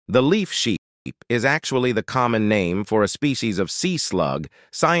The leaf sheep is actually the common name for a species of sea slug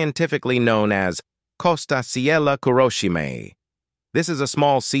scientifically known as Costaciella kuroshimei. This is a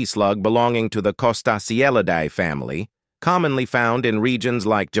small sea slug belonging to the Costacielidae family, commonly found in regions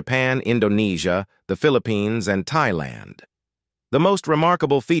like Japan, Indonesia, the Philippines, and Thailand. The most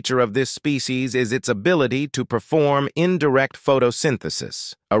remarkable feature of this species is its ability to perform indirect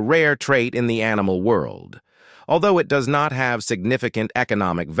photosynthesis, a rare trait in the animal world. Although it does not have significant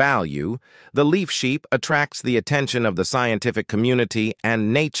economic value, the leaf sheep attracts the attention of the scientific community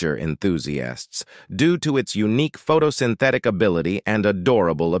and nature enthusiasts due to its unique photosynthetic ability and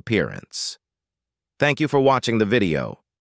adorable appearance. Thank you for watching the video.